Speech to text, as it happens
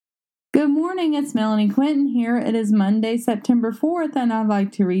Good morning, it's Melanie Quinton here. It is Monday, September 4th, and I'd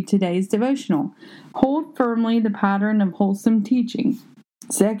like to read today's devotional. Hold firmly the pattern of wholesome teaching.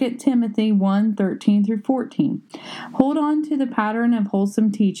 2 Timothy 1:13-14. Hold on to the pattern of wholesome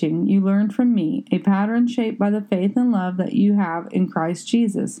teaching you learned from me, a pattern shaped by the faith and love that you have in Christ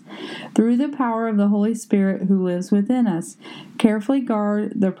Jesus. Through the power of the Holy Spirit who lives within us, carefully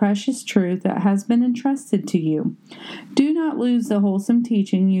guard the precious truth that has been entrusted to you. Do not lose the wholesome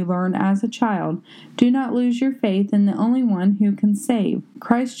teaching you learned as a child. Do not lose your faith in the only one who can save.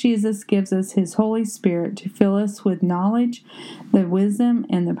 Christ Jesus gives us His Holy Spirit to fill us with knowledge, the wisdom,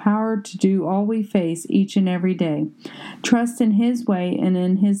 and the power to do all we face each and every day. Trust in His way and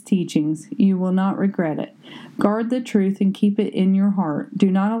in His teachings. You will not regret it. Guard the truth and keep it in your heart. Do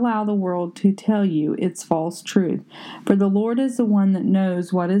not allow the world to tell you its false truth, for the Lord is the one that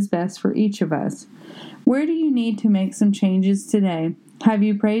knows what is best for each of us. Where do you need to make some changes today? Have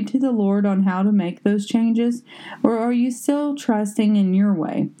you prayed to the Lord on how to make those changes? Or are you still trusting in your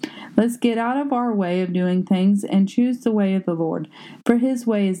way? Let's get out of our way of doing things and choose the way of the Lord. For His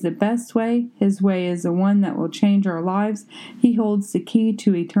way is the best way. His way is the one that will change our lives. He holds the key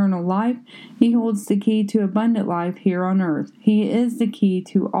to eternal life. He holds the key to abundant life here on earth. He is the key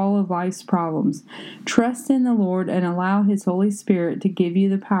to all of life's problems. Trust in the Lord and allow His Holy Spirit to give you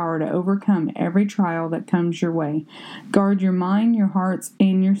the power to overcome every trial that comes your way. Guard your mind, your heart,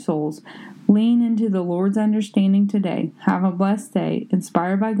 and your souls. Lean into the Lord's understanding today. Have a blessed day,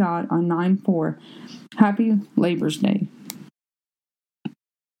 inspired by God on 9/4. Happy Labor's Day.